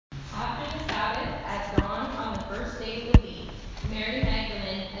days of the week, Mary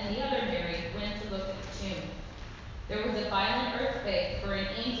Magdalene and the other Mary went to look at the tomb. There was a violent earthquake, for an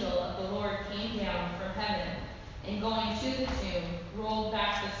angel of the Lord came down from heaven, and going to the tomb, rolled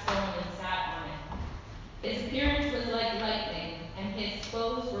back the stone and sat on it. His appearance was like lightning, and his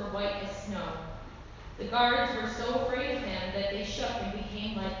clothes were white as snow. The guards were so afraid of him that they shook and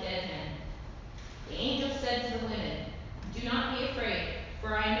became like dead men. The angel said to the women, "Do not be afraid,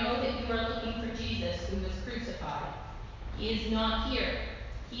 for I know that you are looking for Jesus who was crucified. He is not here.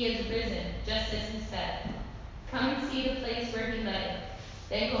 He is risen, just as he said. Come and see the place where he lay.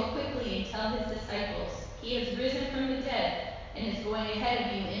 Then go quickly and tell his disciples, he is risen from the dead and is going ahead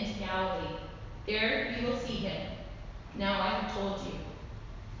of you into Galilee. There you will see him. Now I have told you."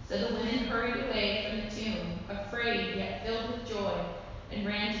 So the women hurried away from the tomb, afraid yet filled with joy, and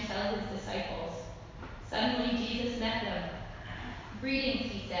ran to tell his disciples. Suddenly Jesus met them.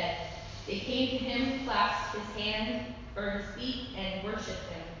 "Greetings," he said. They came to him, clasped his hand or his feet, and worshipped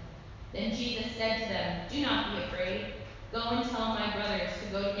him. Then Jesus said to them, "Do not be afraid. Go and tell my brothers to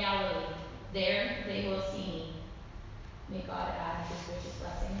go to Galilee. There they will see me." May God add his richest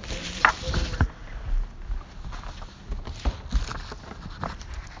blessings in his holy word.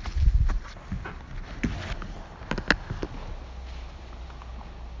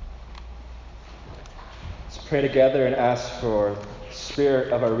 Let's pray together and ask for the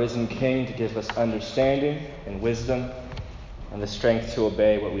Spirit of our risen King to give us understanding and wisdom and the strength to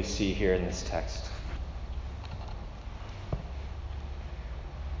obey what we see here in this text.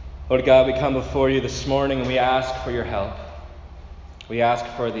 Lord God, we come before you this morning and we ask for your help. We ask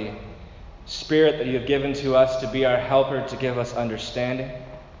for the Spirit that you have given to us to be our helper, to give us understanding,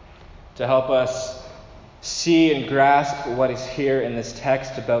 to help us see and grasp what is here in this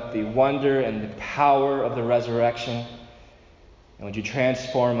text about the wonder and the power of the resurrection. And would you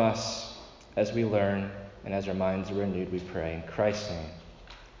transform us as we learn and as our minds are renewed, we pray. In Christ's name,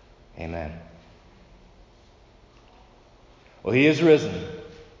 amen. Well, he is risen.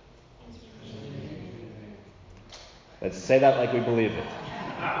 Let's say that like we believe it.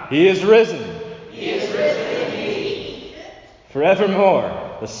 He is risen. He is risen indeed.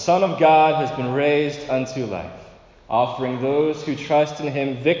 Forevermore, the Son of God has been raised unto life, offering those who trust in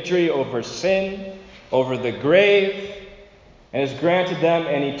him victory over sin, over the grave, and has granted them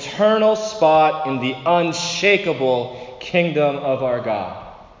an eternal spot in the unshakable kingdom of our God.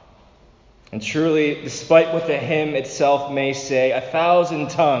 And truly, despite what the hymn itself may say,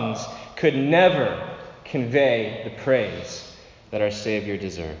 1,000 tongues could never convey the praise that our Savior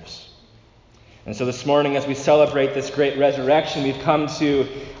deserves. And so this morning, as we celebrate this great resurrection, we've come to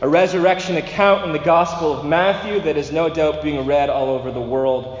a resurrection account in the Gospel of Matthew that is no doubt being read all over the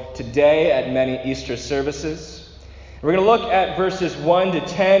world today at many Easter services. We're going to look at verses 1 to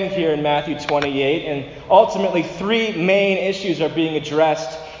 10 here in Matthew 28, and ultimately 3 main issues are being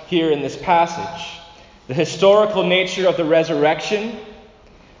addressed here in this passage. The historical nature of the resurrection,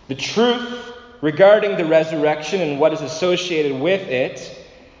 the truth regarding the resurrection and what is associated with it,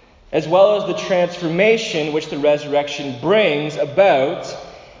 as well as the transformation which the resurrection brings about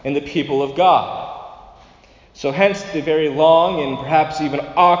in the people of God. So hence the very long and perhaps even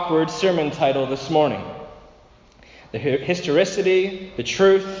awkward sermon title this morning. The historicity, the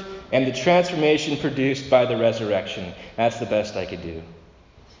truth, and the transformation produced by the resurrection. That's the best I could do.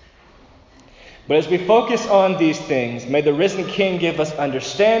 But as we focus on these things, may the risen King give us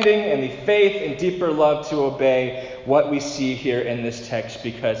understanding and the faith and deeper love to obey what we see here in this text,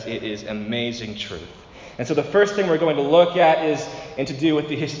 because it is amazing truth. And so the first thing we're going to look at is to do with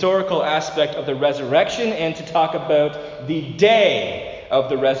the historical aspect of the resurrection and to talk about the day of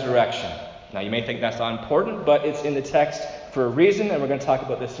the resurrection. Now you may think that's not important, but it's in the text for a reason, and we're going to talk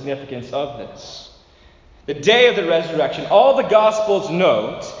about the significance of this. The day of the resurrection. All the Gospels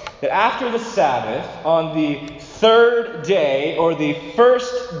note that after the Sabbath, on the 3rd day, or the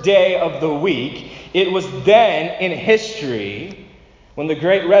first day of the week, it was then in history when the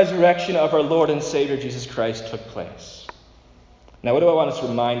great resurrection of our Lord and Savior Jesus Christ took place. Now, what do I want us to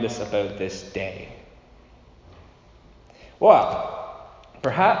remind us about this day? Well,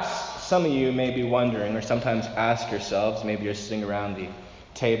 perhaps some of you may be wondering, or sometimes ask yourselves, maybe you're sitting around the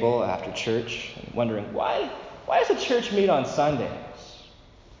table after church and wondering, why does the church meet on Sundays?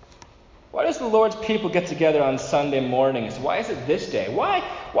 Why does the Lord's people get together on Sunday mornings? Why is it this day?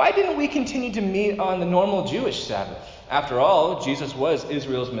 Why didn't we continue to meet on the normal Jewish Sabbath? After all, Jesus was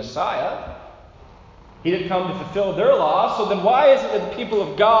Israel's Messiah. He did come to fulfill their law, so then why is it that the people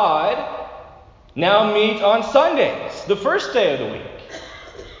of God now meet on Sundays, the first day of the week?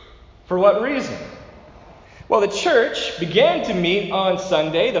 For what reason? Well, the church began to meet on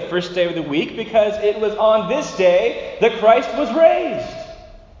Sunday, the first day of the week, because it was on this day that Christ was raised.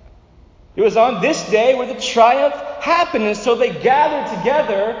 It was on this day where the triumph happened, and so they gathered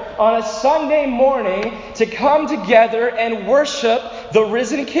together on a Sunday morning to come together and worship the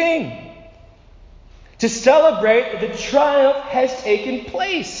risen King, to celebrate that the triumph has taken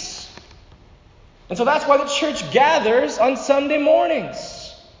place. And so that's why the church gathers on Sunday mornings.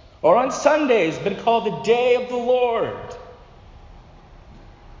 Or on Sundays, been called the Day of the Lord.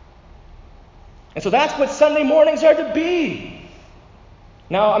 And so that's what Sunday mornings are to be.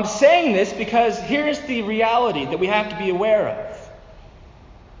 Now, I'm saying this because here's the reality that we have to be aware of.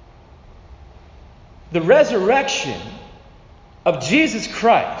 The resurrection of Jesus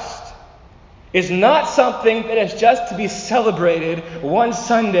Christ is not something that is just to be celebrated one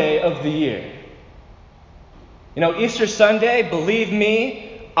Sunday of the year. You know, Easter Sunday, believe me,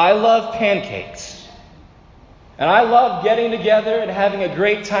 I love pancakes. And I love getting together and having a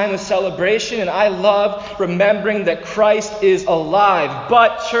great time of celebration. And I love remembering that Christ is alive.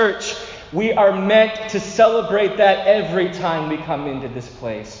 But, church, we are meant to celebrate that every time we come into this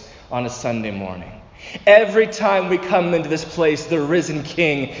place on a Sunday morning. Every time we come into this place, the risen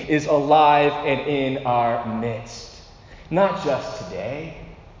King is alive and in our midst. Not just today.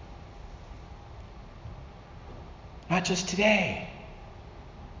 Not just today.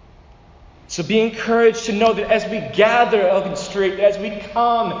 So be encouraged to know that as we gather at Elgin Street, as we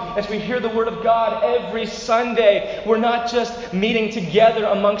come, as we hear the Word of God every Sunday, we're not just meeting together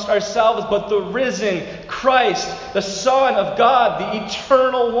amongst ourselves, but the risen Christ, the Son of God, the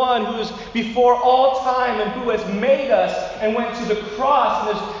eternal one who is before all time and who has made us and went to the cross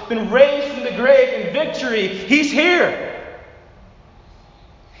and has been raised from the grave in victory. He's here.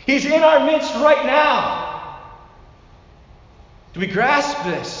 He's in our midst right now. Do we grasp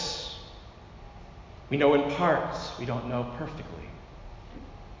this? We know in parts, we don't know perfectly.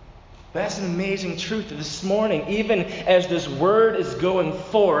 But that's an amazing truth that this morning, even as this word is going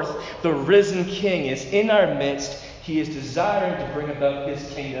forth, the risen King is in our midst. He is desiring to bring about his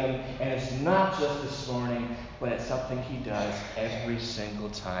kingdom, and it's not just this morning, but it's something he does every single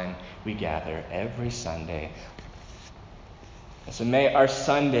time we gather, every Sunday. And so may our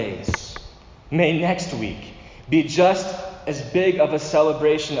Sundays, may next week, be just as big of a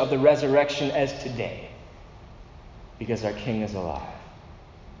celebration of the resurrection as today, because our King is alive.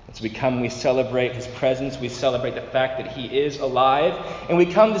 As we come, we celebrate his presence, we celebrate the fact that he is alive, and we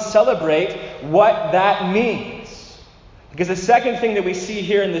come to celebrate what that means. Because the second thing that we see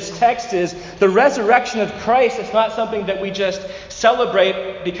here in this text is the resurrection of Christ is not something that we just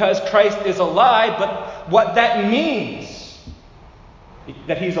celebrate because Christ is alive, but what that means,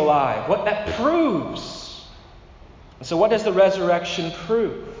 that he's alive, what that proves. So what does the resurrection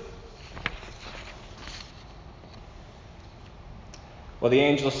prove? Well, the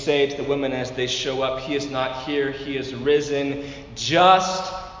angels say to the women as they show up, he is not here, he is risen,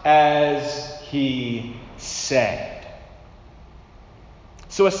 just as he said.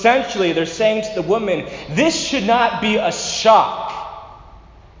 So essentially, they're saying to the woman, this should not be a shock.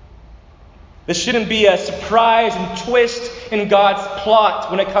 This shouldn't be a surprise and twist in God's plot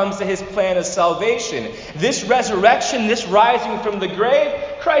when it comes to his plan of salvation. This resurrection, this rising from the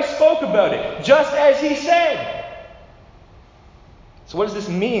grave, Christ spoke about it, just as he said. So what does this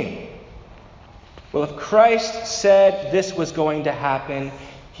mean? Well, if Christ said this was going to happen,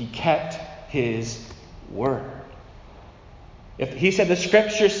 he kept his word. If he said the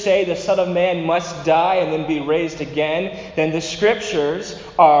scriptures say the Son of Man must die and then be raised again, then the scriptures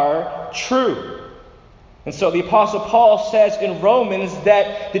are true. And so the Apostle Paul says in Romans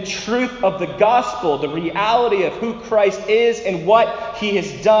that the truth of the gospel, the reality of who Christ is and what he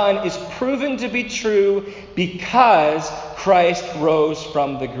has done is proven to be true because Christ rose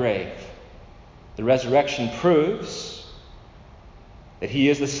from the grave. The resurrection proves that he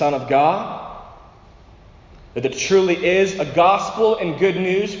is the Son of God, that there truly is a gospel and good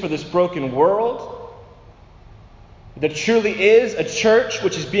news for this broken world. There truly is a church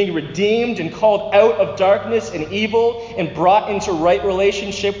which is being redeemed and called out of darkness and evil and brought into right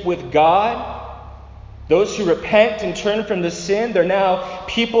relationship with God. Those who repent and turn from the sin, they're now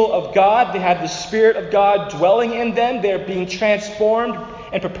people of God. They have the Spirit of God dwelling in them. They're being transformed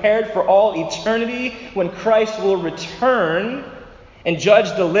and prepared for all eternity when Christ will return and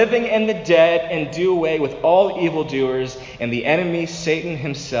judge the living and the dead and do away with all evildoers and the enemy, Satan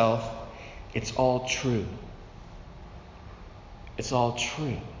himself. It's all true. It's all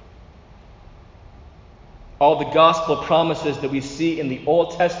true. All the gospel promises that we see in the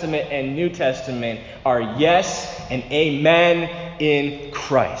Old Testament and New Testament are yes and amen in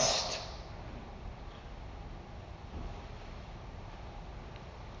Christ.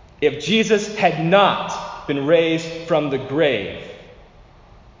 if Jesus had not been raised from the grave.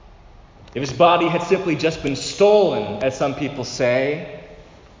 If his body had simply just been stolen, as some people say,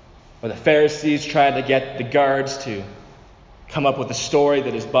 or the Pharisees tried to get the guards to come up with a story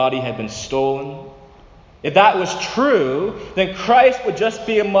that his body had been stolen. If that was true, then Christ would just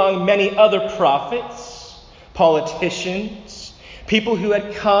be among many other prophets, politicians, people who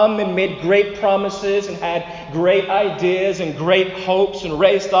had come and made great promises and had great ideas and great hopes and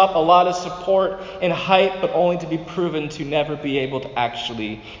raised up a lot of support and hype, but only to be proven to never be able to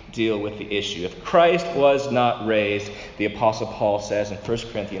actually deal with the issue. If Christ was not raised, the Apostle Paul says in 1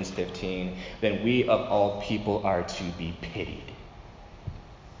 Corinthians 15, then we of all people are to be pitied.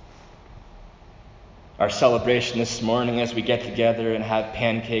 Our celebration this morning as we get together and have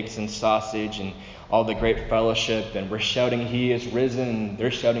pancakes and sausage and all the great fellowship, and we're shouting, He is risen.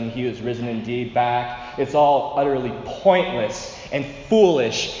 They're shouting, He is risen indeed back. It's all utterly pointless and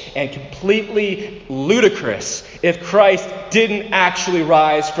foolish and completely ludicrous if Christ didn't actually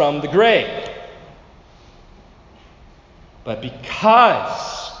rise from the grave. But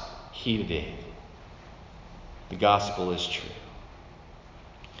because He did, the gospel is true.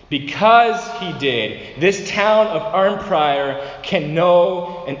 Because He did, this town of Arnprior can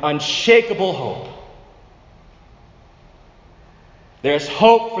know an unshakable hope. There is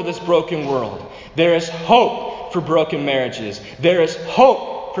hope for this broken world. There is hope for broken marriages. There is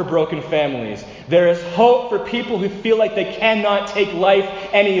hope for broken families. There is hope for people who feel like they cannot take life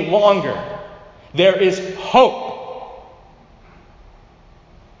any longer. There is hope.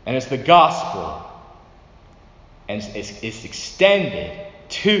 And it's the gospel. And it's extended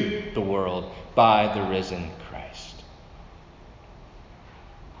to the world by the risen Christ.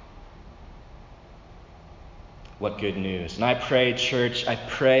 What good news. And I pray, church, I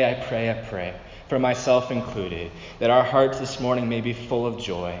pray, for myself included, that our hearts this morning may be full of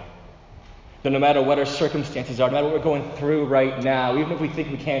joy. That no matter what our circumstances are, no matter what we're going through right now, even if we think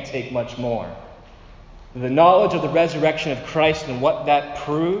we can't take much more, the knowledge of the resurrection of Christ and what that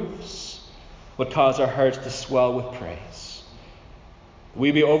proves would cause our hearts to swell with praise.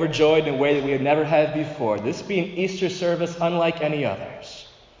 We'd be overjoyed in a way that we have never had before. This be an Easter service unlike any others,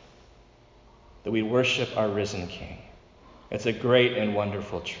 that we worship our risen King. It's a great and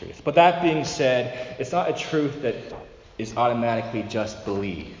wonderful truth. But that being said, it's not a truth that is automatically just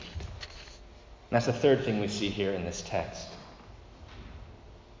believed. And that's the third thing we see here in this text.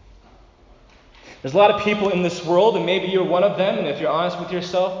 There's a lot of people in this world, and maybe you're one of them, and if you're honest with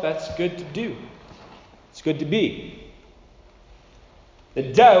yourself, that's good to do. It's good to be. The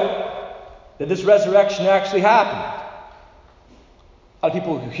doubt that this resurrection actually happened. A lot of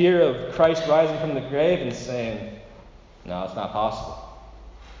people who hear of Christ rising from the grave and saying, no, it's not possible.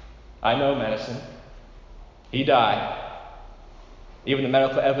 I know medicine. He died. Even the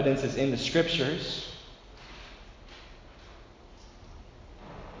medical evidence is in the scriptures.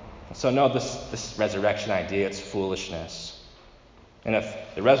 So no, this resurrection idea, it's foolishness. And if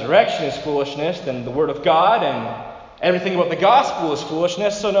the resurrection is foolishness, then the Word of God and everything about the gospel is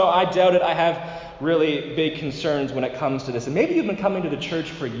foolishness. So no, I doubt it. I have really big concerns when it comes to this. And maybe you've been coming to the church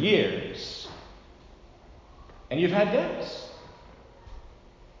for years, and you've had doubts.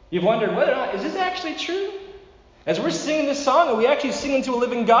 You've wondered whether or not, is this actually true? As we're singing this song, are we actually singing to a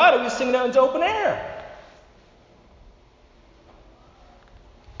living God, or are we singing out into open air?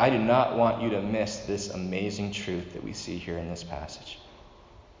 I do not want you to miss this amazing truth that we see here in this passage.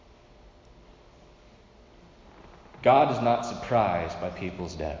 God is not surprised by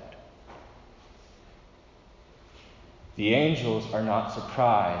people's doubt. The angels are not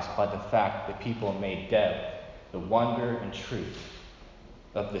surprised by the fact that people may doubt the wonder and truth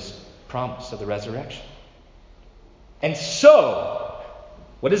of this promise of the resurrection. And so,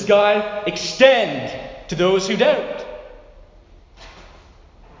 what does God extend to those who doubt?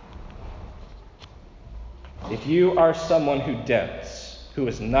 If you are someone who doubts, who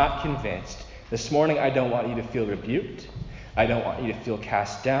is not convinced, this morning I don't want you to feel rebuked. I don't want you to feel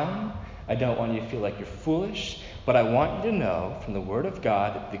cast down. I don't want you to feel like you're foolish. But I want you to know from the Word of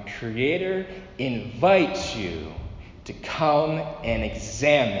God that the Creator invites you to come and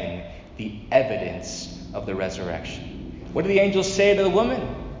examine the evidence of the resurrection. What do the angels say to the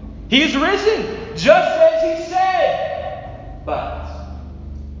woman? He's risen, just as he said. But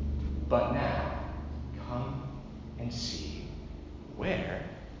now, come and see where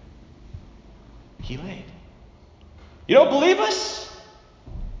he laid. You don't believe us?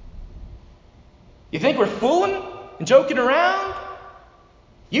 You think we're fooling and joking around?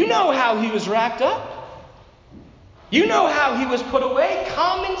 You know how he was wrapped up. You know how he was put away.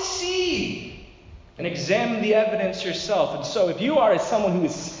 Come and see and examine the evidence yourself. And so if you are someone who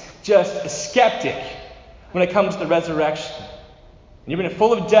is just a skeptic when it comes to the resurrection. And you've been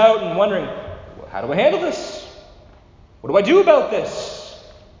full of doubt and wondering, well, how do I handle this? What do I do about this?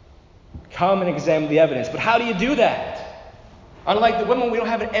 Come and examine the evidence. But how do you do that? Unlike the women, we don't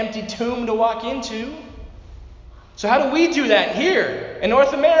have an empty tomb to walk into. So how do we do that here in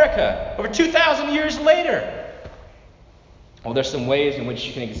North America, over 2,000 years later? Well, there's some ways in which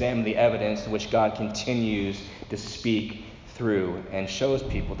you can examine the evidence in which God continues to speak through and shows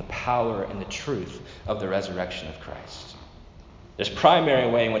people the power and the truth of the resurrection of Christ. There's a primary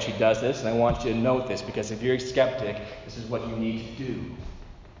way in which he does this, and I want you to note this, because if you're a skeptic, this is what you need to do.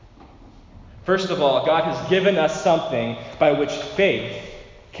 First of all, God has given us something by which faith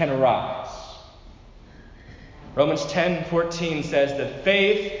can arise. Romans 10:14 says that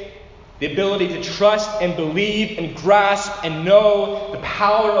faith, the ability to trust and believe and grasp and know the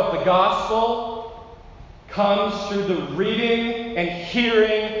power of the gospel, comes through the reading and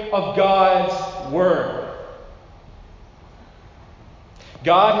hearing of God's word.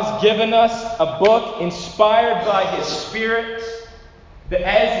 God has given us a book inspired by his Spirit, that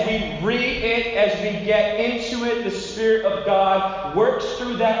as we read it, as we get into it, the Spirit of God works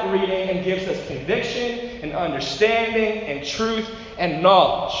through that reading and gives us conviction and understanding and truth and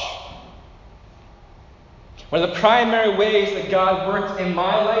knowledge. One of the primary ways that God works in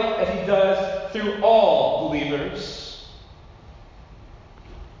my life, as he does through all believers,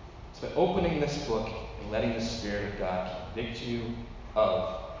 is by opening this book and letting the Spirit of God convict you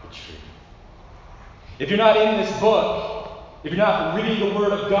of the truth. If you're not in this book, if you're not reading the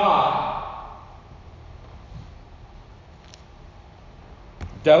Word of God,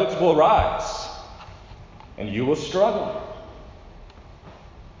 doubts will rise and you will struggle.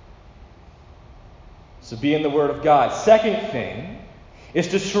 So be in the Word of God. Second thing is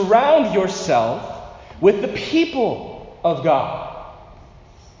to surround yourself with the people of God.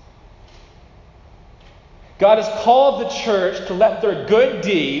 God has called the church to let their good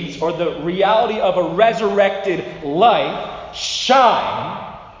deeds, or the reality of a resurrected life,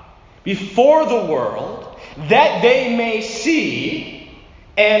 shine before the world, that they may see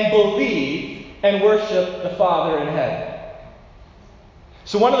and believe and worship the Father in heaven.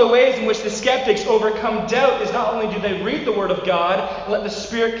 So one of the ways in which the skeptics overcome doubt is not only do they read the Word of God and let the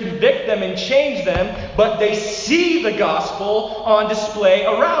Spirit convict them and change them, but they see the gospel on display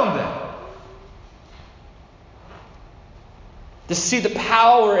around them. To see the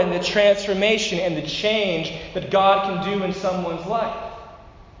power and the transformation and the change that God can do in someone's life.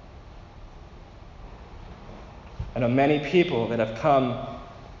 I know many people that have come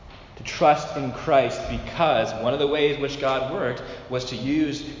to trust in Christ because one of the ways which God worked was to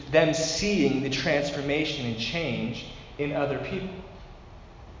use them seeing the transformation and change in other people.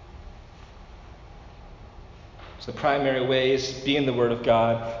 So the primary ways: be in the Word of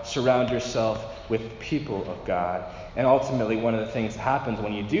God, surround yourself with people of God. And ultimately, one of the things that happens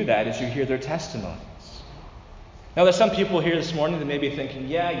when you do that is you hear their testimonies. Now, there's some people here this morning that may be thinking,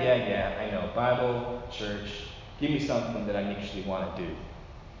 yeah, I know, Bible, church, give me something that I usually want to do.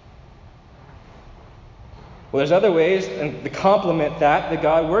 Well, there's other ways and to complement that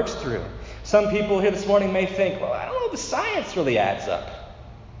God works through. Some people here this morning may think, well, I don't know if the science really adds up.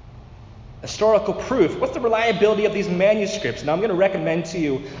 Historical proof. What's the reliability of these manuscripts? Now, I'm going to recommend to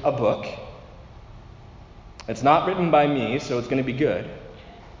you a book. It's not written by me, so it's going to be good.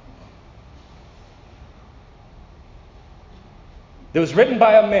 It was written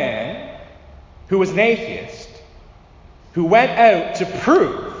by a man who was an atheist, who went out to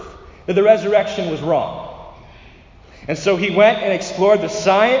prove that the resurrection was wrong. And so he went and explored the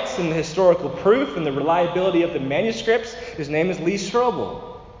science and the historical proof and the reliability of the manuscripts. His name is Lee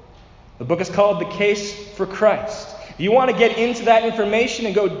Strobel. The book is called The Case for Christ. If you want to get into that information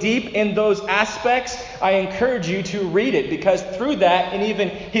and go deep in those aspects, I encourage you to read it, because through that, and even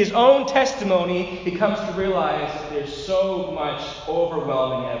his own testimony, he comes to realize that there's so much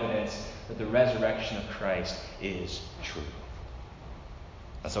overwhelming evidence that the resurrection of Christ is true.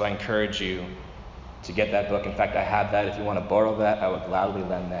 And so I encourage you to get that book. In fact, I have that. If you want to borrow that, I would gladly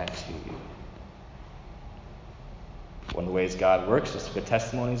lend that to you. One of the ways God works is with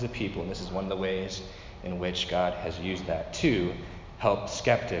testimonies of people, and this is one of the ways in which God has used that to help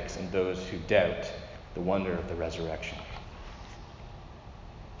skeptics and those who doubt the wonder of the resurrection.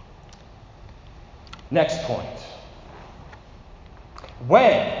 Next point.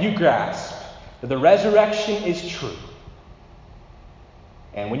 When you grasp that the resurrection is true,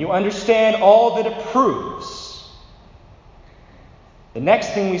 and when you understand all that it proves, the next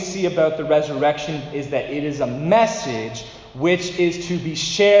thing we see about the resurrection is that it is a message which is to be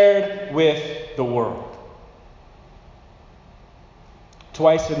shared with the world.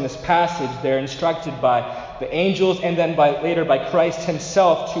 Twice in this passage, they're instructed by the angels and then later by Christ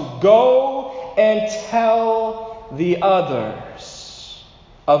himself to go and tell the others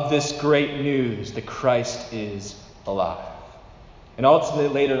of this great news that Christ is alive. And ultimately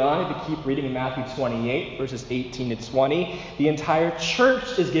later on, if you keep reading in Matthew 28, verses 18 to 20, the entire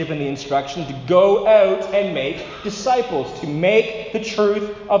church is given the instruction to go out and make disciples, to make the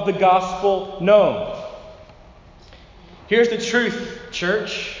truth of the gospel known. Here's the truth,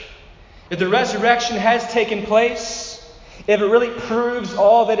 church. If the resurrection has taken place, if it really proves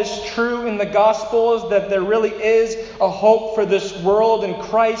all that is true in the Gospels, that there really is a hope for this world and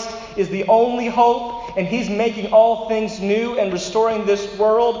Christ is the only hope and he's making all things new and restoring this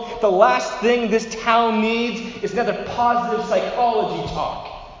world, the last thing this town needs is another positive psychology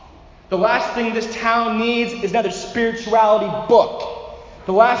talk. The last thing this town needs is another spirituality book.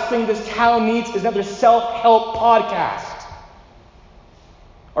 The last thing this town needs is another self-help podcast.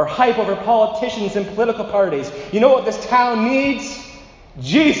 Or hype over politicians and political parties. You know what this town needs?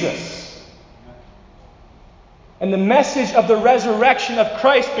 Jesus. And the message of the resurrection of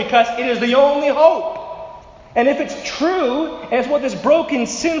Christ, because it is the only hope. And if it's true, and it's what this broken,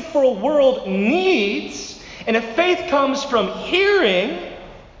 sinful world needs, and if faith comes from hearing,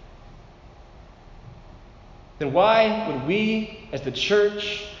 then why would we, as the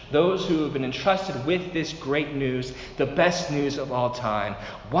church, those who have been entrusted with this great news, the best news of all time,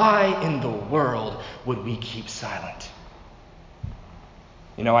 why in the world would we keep silent?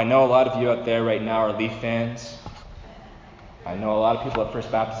 You know, I know a lot of you out there right now are Leaf fans. I know a lot of people at First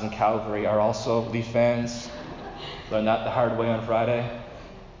Baptist and Calvary are also Leaf fans. Learned that the hard way on Friday.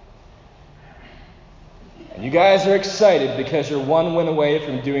 And you guys are excited because you're one win away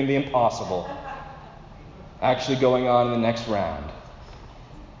from doing the impossible. Actually going on in the next round.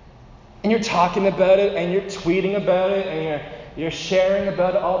 And you're talking about it, and you're tweeting about it, and you're sharing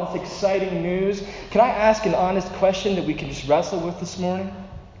about it, all this exciting news. Can I ask an honest question that we can just wrestle with this morning?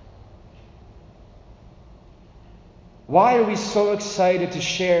 Why are we so excited to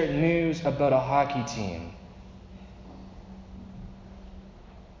share news about a hockey team?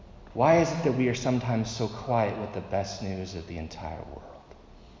 Why is it that we are sometimes so quiet with the best news of the entire world?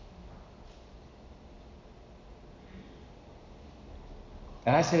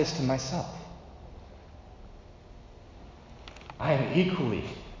 And I say this to myself. I am equally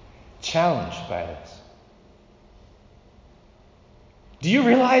challenged by this. Do you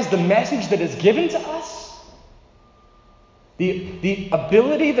realize the message that is given to us? The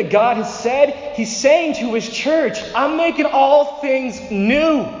ability that God has said, he's saying to his church, I'm making all things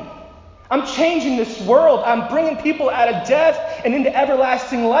new. I'm changing this world. I'm bringing people out of death and into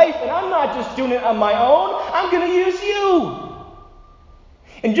everlasting life. And I'm not just doing it on my own. I'm going to use you.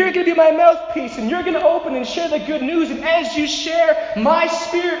 And you're going to be my mouthpiece, and you're going to open and share the good news. And as you share, my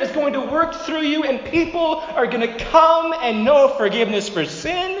Spirit is going to work through you, and people are going to come and know forgiveness for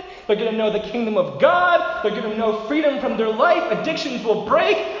sin. They're going to know the kingdom of God. They're going to know freedom from their life. Addictions will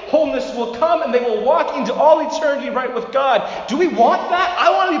break. Wholeness will come, and they will walk into all eternity right with God. Do we want that?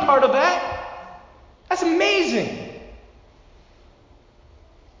 I want to be part of that. That's amazing.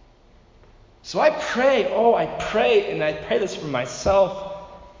 So I pray, and I pray this for myself.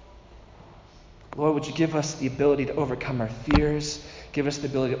 Lord, would you give us the ability to overcome our fears, give us the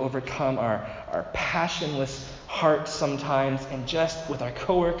ability to overcome our passionless hearts sometimes, and just with our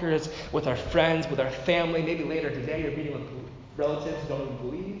coworkers, with our friends, with our family, maybe later today you're meeting with relatives who don't even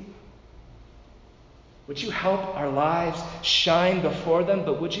believe. Would you help our lives shine before them,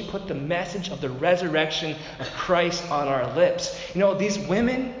 but would you put the message of the resurrection of Christ on our lips? You know, these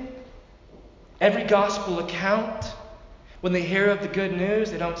women, every gospel account, when they hear of the good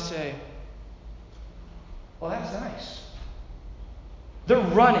news, they don't say, well, that's nice. They're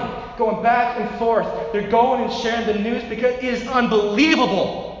running, going back and forth. They're going and sharing the news because it is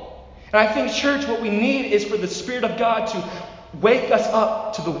unbelievable. And I think, church, what we need is for the Spirit of God to wake us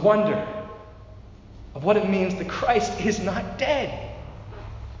up to the wonder of what it means that Christ is not dead.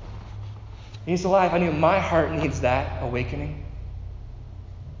 He's alive. I know my heart needs that awakening,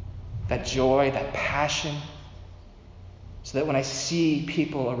 that joy, that passion, so that when I see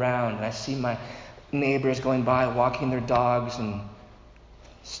people around and I see my neighbors going by, walking their dogs and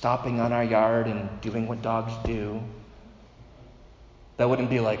stopping on our yard and doing what dogs do, that wouldn't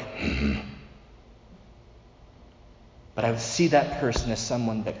be like, but I would see that person as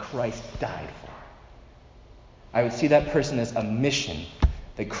someone that Christ died for. I would see that person as a mission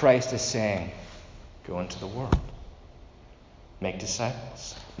that Christ is saying, go into the world, make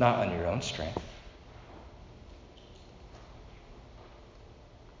disciples, not on your own strength.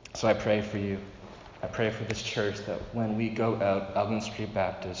 So I pray for you I pray for this church that when we go out, Elgin Street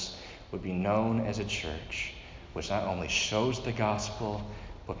Baptist would be known as a church which not only shows the gospel,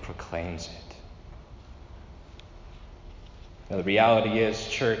 but proclaims it. Now, the reality is,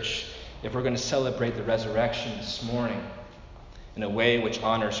 church, if we're going to celebrate the resurrection this morning in a way which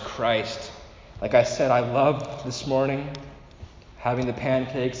honors Christ, like I said, I loved this morning having the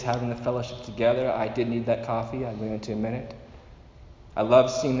pancakes, having the fellowship together. I did need that coffee. I'll go into a minute. I love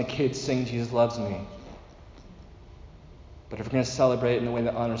seeing the kids sing Jesus Loves Me. But if we're going to celebrate it in a way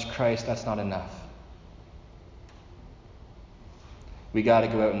that honors Christ, that's not enough. We got to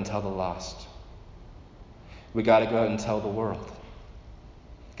go out and tell the lost. We got to go out and tell the world.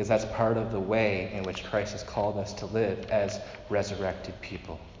 Because that's part of the way in which Christ has called us to live as resurrected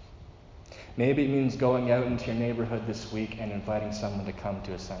people. Maybe it means going out into your neighborhood this week and inviting someone to come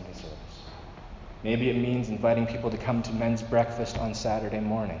to a Sunday service. Maybe it means inviting people to come to men's breakfast on Saturday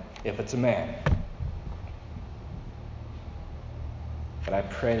morning, if it's a man. But I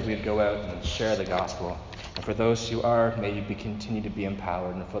pray that we'd go out and share the gospel. And for those who are, may you continue to be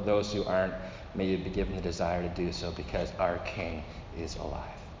empowered. And for those who aren't, may you be given the desire to do so, because our King is alive.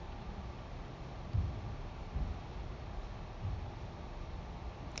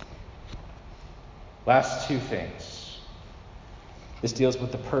 Last two things. This deals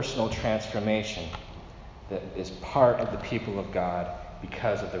with the personal transformation that is part of the people of God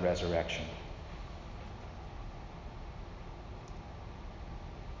because of the resurrection.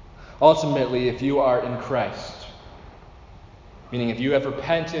 Ultimately, if you are in Christ, meaning if you have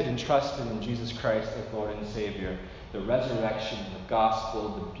repented and trusted in Jesus Christ as Lord and Savior, the resurrection, the gospel,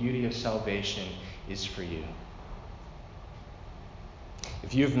 the beauty of salvation is for you.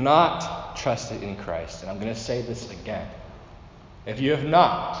 If you have not trusted in Christ, and I'm going to say this again, if you have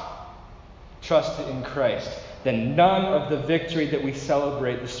not trusted in Christ, then none of the victory that we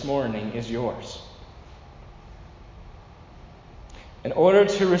celebrate this morning is yours. In order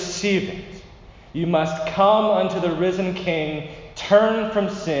to receive it, you must come unto the risen King, turn from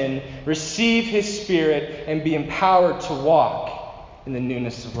sin, receive his Spirit, and be empowered to walk in the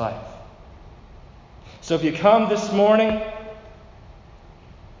newness of life. So if you come this morning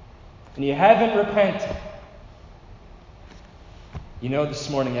and you haven't repented, you know this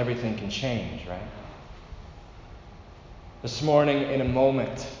morning everything can change, right? This morning, in a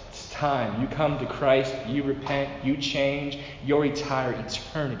moment, it's time. You come to Christ, you repent, you change, your entire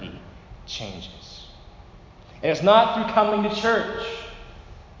eternity changes. And it's not through coming to church.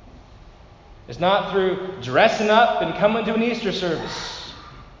 It's not through dressing up and coming to an Easter service.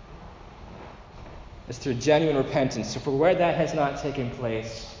 It's through genuine repentance. So for where that has not taken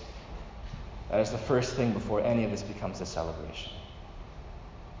place, that is the first thing before any of this becomes a celebration.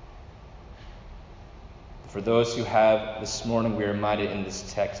 For those who have, this morning we are reminded in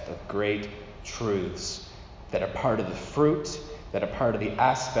this text of great truths that are part of the fruit, that are part of the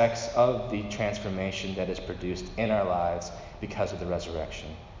aspects of the transformation that is produced in our lives because of the resurrection.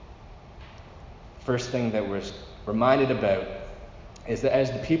 First thing that we're reminded about is that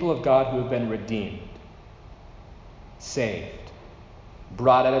as the people of God who have been redeemed, saved,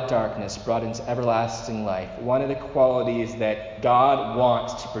 brought out of darkness, brought into everlasting life, one of the qualities that God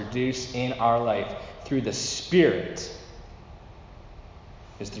wants to produce in our life through the Spirit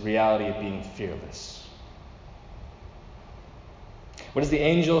is the reality of being fearless. What does the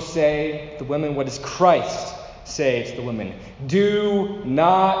angel say to the women? What does Christ say to the women? Do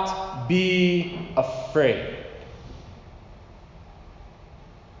not be afraid.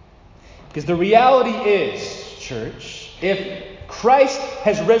 Because the reality is, church, if Christ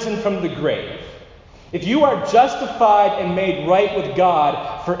has risen from the grave, if you are justified and made right with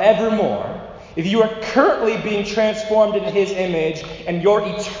God forevermore, if you are currently being transformed into his image and your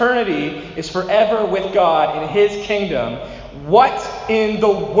eternity is forever with God in his kingdom, what in the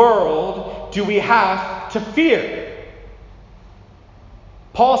world do we have to fear?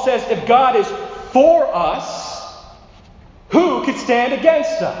 Paul says if God is for us, who could stand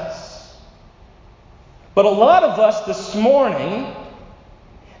against us? But a lot of us this morning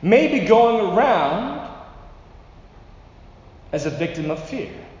may be going around as a victim of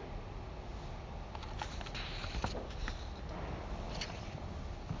fear.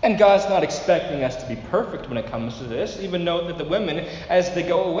 And God's not expecting us to be perfect when it comes to this. Even note that the women, as they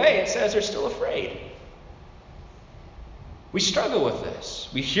go away, it says they're still afraid. We struggle with this.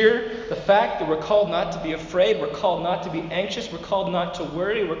 We hear the fact that we're called not to be afraid, we're called not to be anxious, we're called not to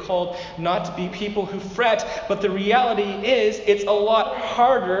worry, we're called not to be people who fret. But the reality is, it's a lot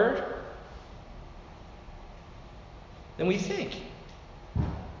harder than we think.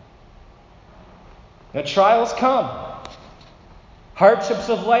 Now, trials come. Hardships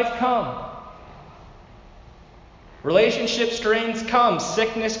of life come. Relationship strains come.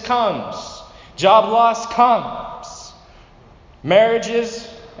 Sickness comes. Job loss comes. Marriages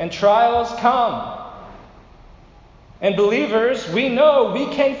and trials come. And believers, we know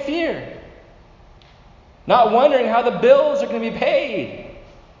we can fear. Not wondering how the bills are going to be paid.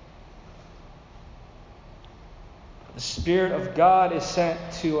 The Spirit of God is sent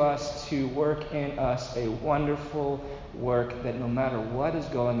to us to work in us a wonderful work that no matter what is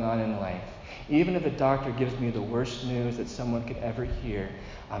going on in life, even if a doctor gives me the worst news that someone could ever hear,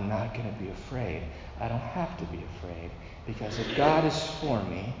 I'm not going to be afraid. I don't have to be afraid, because if God is for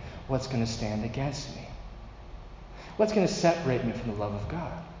me, what's going to stand against me? What's going to separate me from the love of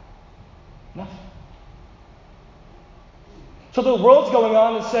God? Nothing. So the world's going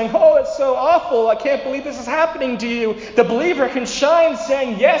on and saying, oh, it's so awful. I can't believe this is happening to you. The believer can shine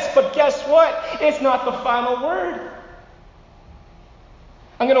saying, yes, but guess what? It's not the final word.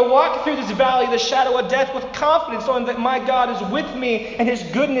 I'm going to walk through this valley of the shadow of death with confidence, knowing that my God is with me and His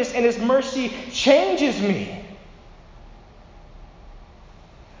goodness and His mercy changes me.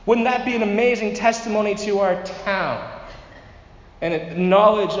 Wouldn't that be an amazing testimony to our town? And a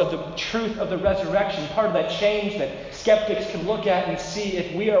knowledge of the truth of the resurrection, part of that change that skeptics can look at and see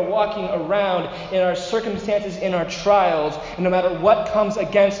if we are walking around in our circumstances, in our trials, and no matter what comes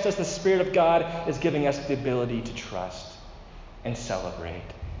against us, the Spirit of God is giving us the ability to trust and celebrate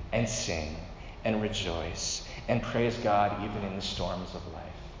and sing and rejoice and praise God even in the storms of life.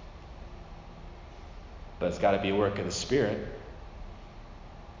 But it's got to be a work of the Spirit.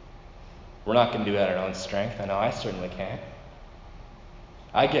 We're not going to do that in our own strength. I know I certainly can't.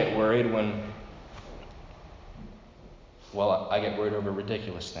 I get worried I get worried over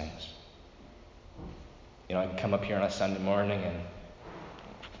ridiculous things. I can come up here on a Sunday morning and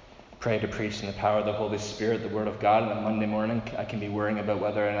pray to preach in the power of the Holy Spirit, the Word of God, and on Monday morning I can be worrying about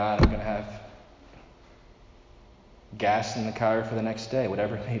whether or not I'm going to have gas in the car for the next day,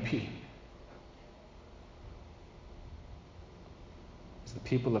 whatever it may be. As the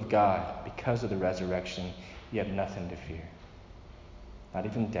people of God, because of the resurrection, you have nothing to fear. Not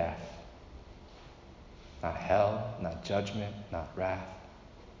even death. Not hell, not judgment, not wrath.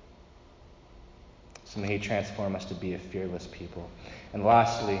 So may He transform us to be a fearless people. And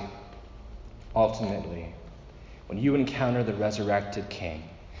lastly, ultimately, when you encounter the resurrected King,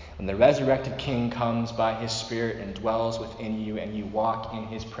 when the resurrected King comes by His Spirit and dwells within you, and you walk in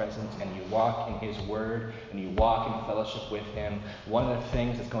His presence, and you walk in His Word, and you walk in fellowship with Him, one of the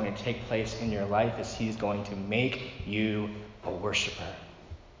things that's going to take place in your life is He's going to make you a worshiper.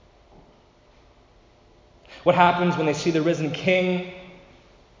 What happens when they see the risen King?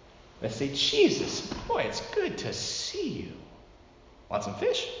 They say, Jesus, boy, it's good to see you. Want some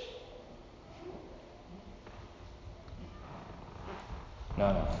fish?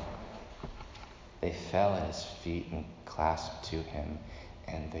 No. They fell at His feet and clasped to Him,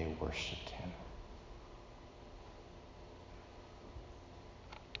 and they worshipped Him.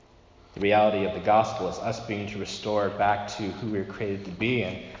 The reality of the gospel is us being restored back to who we were created to be.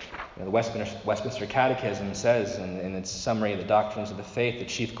 And the Westminster Catechism says in its summary of the doctrines of the faith, the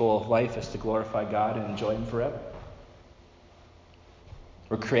chief goal of life is to glorify God and enjoy Him forever.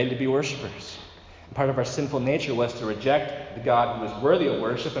 We're created to be worshipers. And part of our sinful nature was to reject the God who is worthy of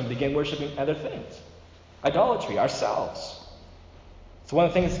worship and begin worshiping other things. Idolatry, ourselves. So one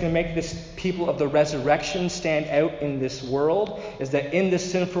of the things that's going to make this people of the resurrection stand out in this world is that in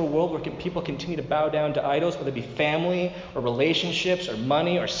this sinful world where people continue to bow down to idols, whether it be family or relationships or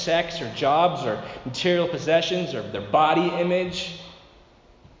money or sex or jobs or material possessions or their body image,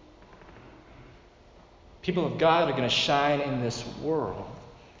 people of God are going to shine in this world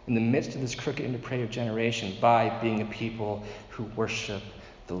in the midst of this crooked and depraved generation by being a people who worship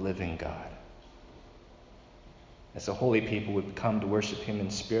the living God. As a holy people, we've come to worship Him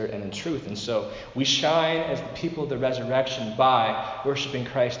in spirit and in truth. And so we shine as the people of the resurrection by worshiping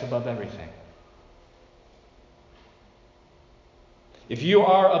Christ above everything. If you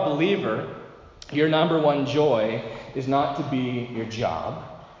are a believer, your number one joy is not to be your job.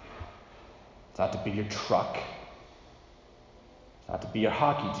 It's not to be your truck. It's not to be your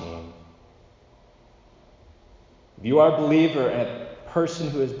hockey team. If you are a believer and a person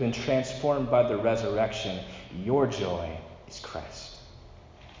who has been transformed by the resurrection, your joy is Christ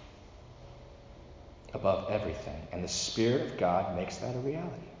above everything. And the Spirit of God makes that a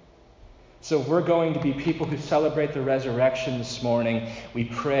reality. So if we're going to be people who celebrate the resurrection this morning, we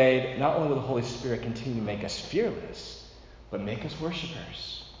pray not only will the Holy Spirit continue to make us fearless, but make us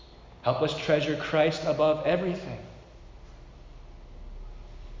worshipers. Help us treasure Christ above everything.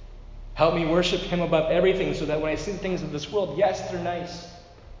 Help me worship Him above everything so that when I see the things of this world, yes, they're nice.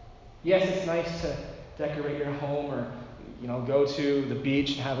 Yes, it's nice to decorate your home or go to the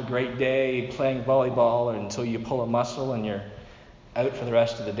beach and have a great day playing volleyball until you pull a muscle and you're out for the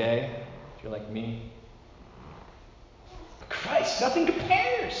rest of the day, if you're like me. But Christ, nothing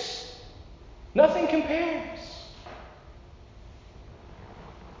compares. Nothing compares.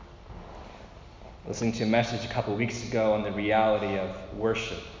 Listening to a message a couple weeks ago on the reality of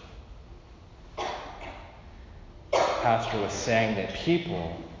worship. The pastor was saying that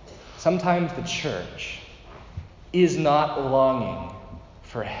people, sometimes the church, is not longing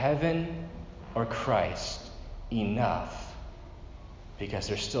for heaven or Christ enough because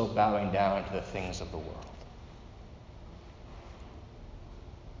they're still bowing down to the things of the world.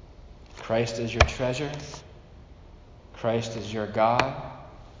 Christ is your treasure. Christ is your God.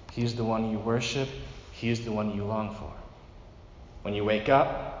 He's the one you worship. He's the one you long for. When you wake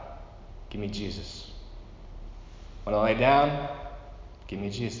up, give me Jesus. When I lay down, give me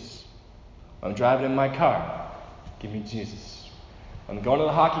Jesus. When I'm driving in my car, give me Jesus. When I'm going to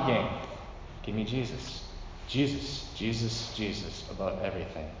the hockey game, give me Jesus. Jesus, Jesus, Jesus about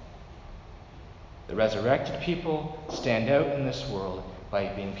everything. The resurrected people stand out in this world by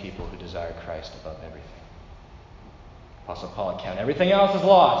being people who desire Christ above everything. Apostle Paul account, everything else is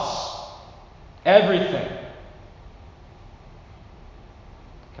loss. Everything.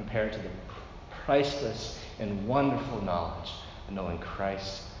 Compared to the priceless and wonderful knowledge of knowing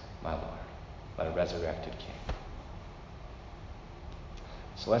Christ, my Lord, my resurrected King.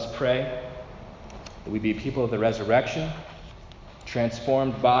 So let's pray that we be people of the resurrection,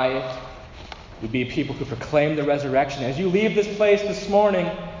 transformed by it. We be people who proclaim the resurrection. As you leave this place this morning,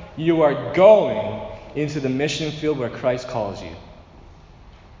 you are going into the mission field where Christ calls you.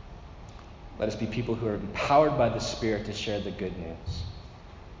 Let us be people who are empowered by the Spirit to share the good news.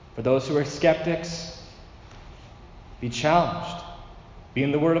 For those who are skeptics, be challenged. Be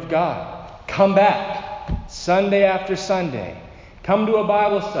in the Word of God. Come back Sunday after Sunday. Come to a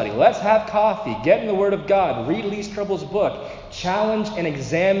Bible study. Let's have coffee. Get in the Word of God. Read Lee Strubble's book. Challenge and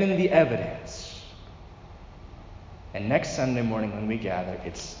examine the evidence. And next Sunday morning when we gather,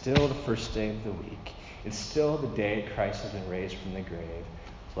 it's still the first day of the week. It's still the day Christ has been raised from the grave.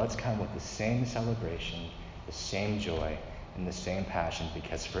 So let's come with the same celebration, the same joy, and the same passion,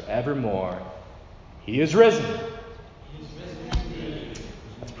 because forevermore He is risen. He is risen indeed.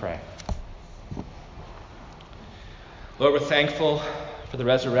 Let's pray. Lord, we're thankful for the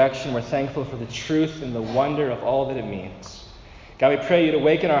resurrection. We're thankful for the truth and the wonder of all that it means. God, we pray you to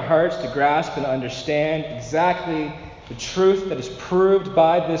awaken our hearts to grasp and understand exactly the truth that is proved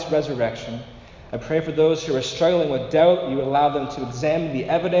by this resurrection. I pray for those who are struggling with doubt, you would allow them to examine the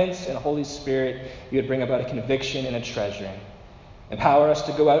evidence, and Holy Spirit, you would bring about a conviction and a treasuring. Empower us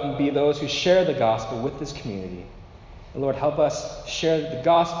to go out and be those who share the gospel with this community. And Lord, help us share the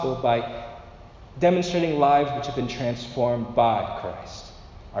gospel by demonstrating lives which have been transformed by Christ,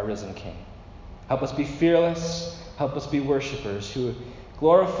 our risen King. Help us be fearless. Help us be worshipers who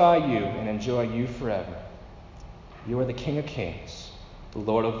glorify you and enjoy you forever. You are the King of Kings, the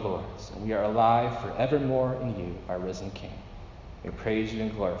Lord of Lords, and we are alive forevermore in you, our risen King. We praise you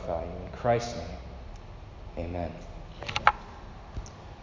and glorify you. In Christ's name, amen.